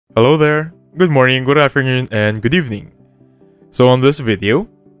Hello there, good morning, good afternoon, and good evening. So on this video,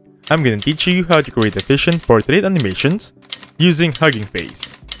 I'm gonna teach you how to create efficient portrait animations using Hugging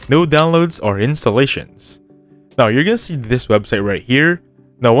Face. No downloads or installations. Now you're gonna see this website right here.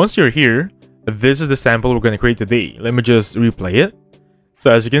 Now once you're here, this is the sample we're gonna create today. Let me just replay it.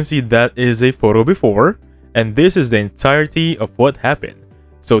 So as you can see, that is a photo before, and this is the entirety of what happened.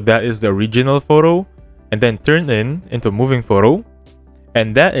 So that is the original photo, and then turned into a moving photo.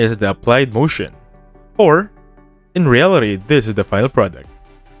 And that is the applied motion. Or, in reality, this is the final product.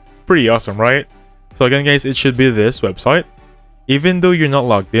 Pretty awesome, right? So again guys, it should be this website. Even though you're not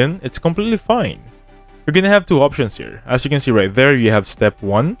logged in, it's completely fine. You're gonna have two options here. As you can see right there, you have step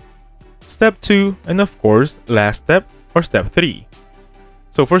 1, step 2, and of course, last step or step 3.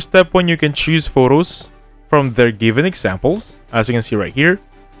 So for step 1, you can choose photos from their given examples, as you can see right here.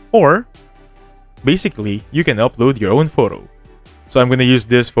 Or, basically, you can upload your own photo. So I'm going to use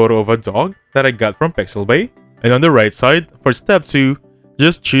this photo of a dog that I got from Pixelbay. And on the right side, for step 2,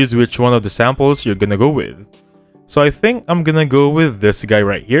 just choose which one of the samples you're going to go with. So I think I'm going to go with this guy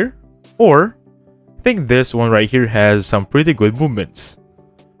right here. Or, I think this one right here has some pretty good movements.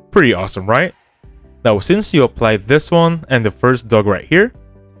 Pretty awesome, right? Now since you applied this one and the first dog right here,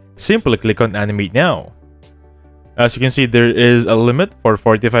 simply click on Animate Now. As you can see, there is a limit for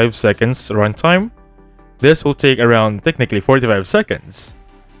 45 seconds runtime. This will take around technically 45 seconds.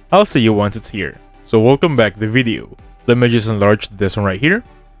 I'll see you once it's here. So welcome back to the video. Let me just enlarge this one right here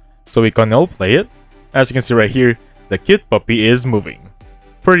so we can all play it. As you can see right here, the cute puppy is moving.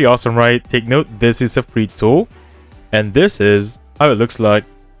 Pretty awesome, right? Take note, this is a free tool, and this is how it looks like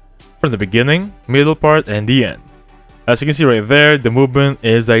from the beginning, middle part, and the end. As you can see right there, the movement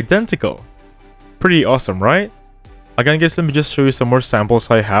is identical. Pretty awesome, right? Again guys, let me just show you some more samples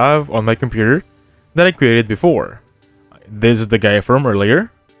I have on my computer that I created before. This is the guy from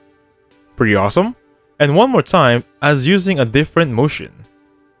earlier. Pretty awesome. And one more time, as using a different motion.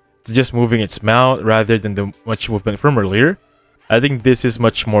 It's just moving its mouth rather than the much movement from earlier. I think this is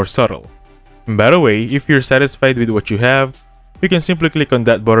much more subtle. And by the way, if you're satisfied with what you have, you can simply click on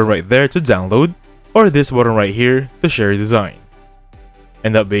that button right there to download, or this button right here to share your design.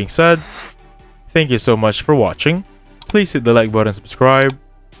 And that being said, thank you so much for watching. Please hit the like button and subscribe.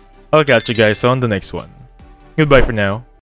 I'll catch you guys on the next one. Goodbye for now.